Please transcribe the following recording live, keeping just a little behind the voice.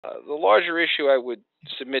The larger issue I would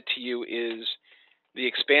submit to you is the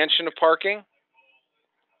expansion of parking.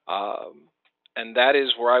 And that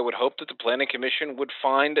is where I would hope that the Planning Commission would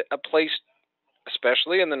find a place,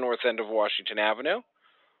 especially in the north end of Washington Avenue,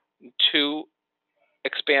 to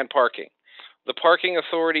expand parking. The Parking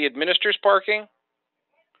Authority administers parking.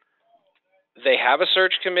 They have a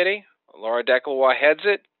search committee. Laura Declois heads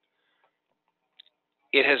it.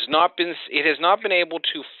 It has not been able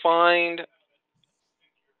to find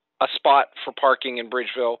a spot for parking in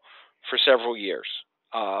Bridgeville for several years.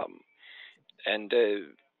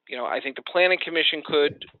 I think the Planning Commission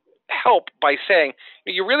could help by saying,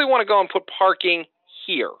 you really want to go and put parking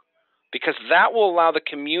here, because that will allow the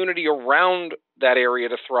community around that area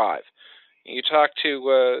to thrive. You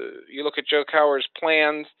look at Joe Cower's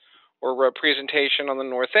plans or presentation on the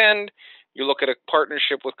north end. You look at a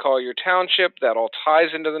partnership with Collier Township that all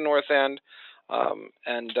ties into the north end. I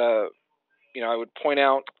would point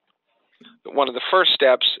out that one of the first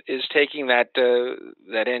steps is taking that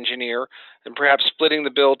engineer and perhaps splitting the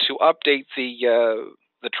bill to update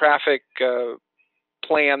the traffic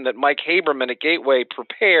plan that Mike Haberman at Gateway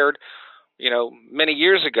prepared, many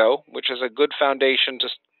years ago, which is a good foundation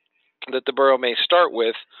that the borough may start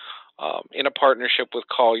with in a partnership with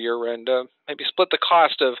Collier, and maybe split the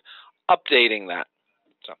cost of updating that.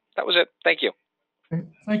 So that was it. Thank you. Okay.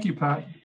 Thank you, Pat.